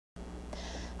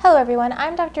Hello everyone,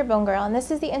 I'm Dr. Bone Girl, and this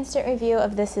is the instant review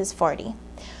of This Is 40.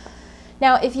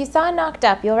 Now, if you saw Knocked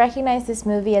Up, you'll recognize this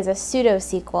movie as a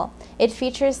pseudo-sequel. It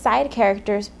features side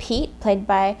characters Pete, played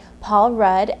by Paul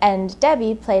Rudd, and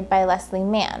Debbie, played by Leslie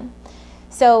Mann.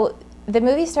 So, the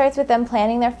movie starts with them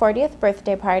planning their 40th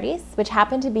birthday parties, which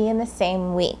happen to be in the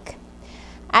same week.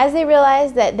 As they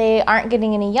realize that they aren't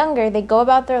getting any younger, they go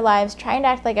about their lives trying to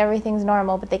act like everything's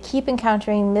normal, but they keep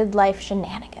encountering midlife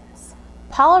shenanigans.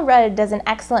 Paul Rudd does an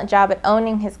excellent job at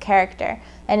owning his character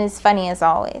and is funny as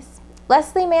always.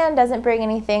 Leslie Mann doesn't bring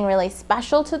anything really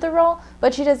special to the role,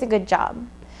 but she does a good job.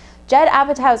 Judd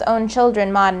Apatow's own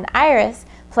children, Maud and Iris,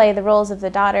 play the roles of the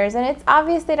daughters, and it's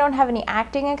obvious they don't have any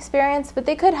acting experience, but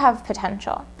they could have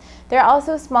potential. There are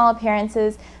also small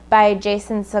appearances by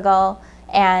Jason Segel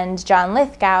and John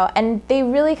Lithgow, and they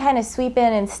really kind of sweep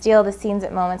in and steal the scenes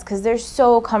at moments because they're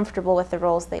so comfortable with the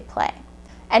roles they play.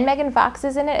 And Megan Fox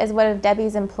is in it as one of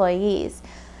Debbie's employees.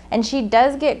 And she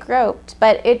does get groped,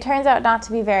 but it turns out not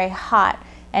to be very hot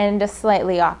and just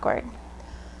slightly awkward.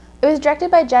 It was directed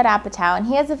by Judd Apatow, and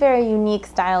he has a very unique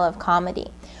style of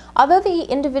comedy. Although the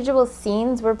individual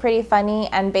scenes were pretty funny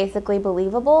and basically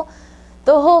believable,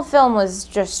 the whole film was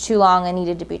just too long and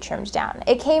needed to be trimmed down.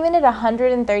 It came in at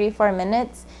 134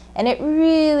 minutes, and it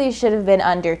really should have been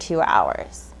under 2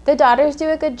 hours. The daughters do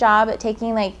a good job at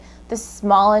taking the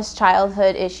smallest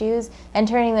childhood issues and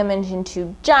turning them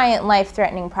into giant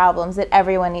life-threatening problems that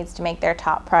everyone needs to make their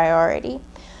top priority.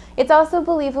 It's also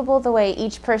believable the way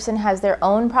each person has their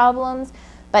own problems,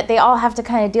 but they all have to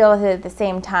kind of deal with it at the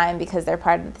same time because they're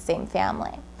part of the same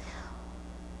family.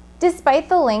 Despite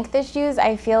the length issues,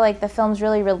 I feel like the film's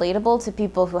really relatable to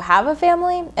people who have a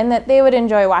family and that they would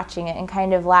enjoy watching it and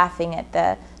kind of laughing at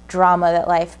the drama that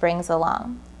life brings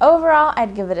along. Overall,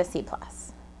 I'd give it a C+.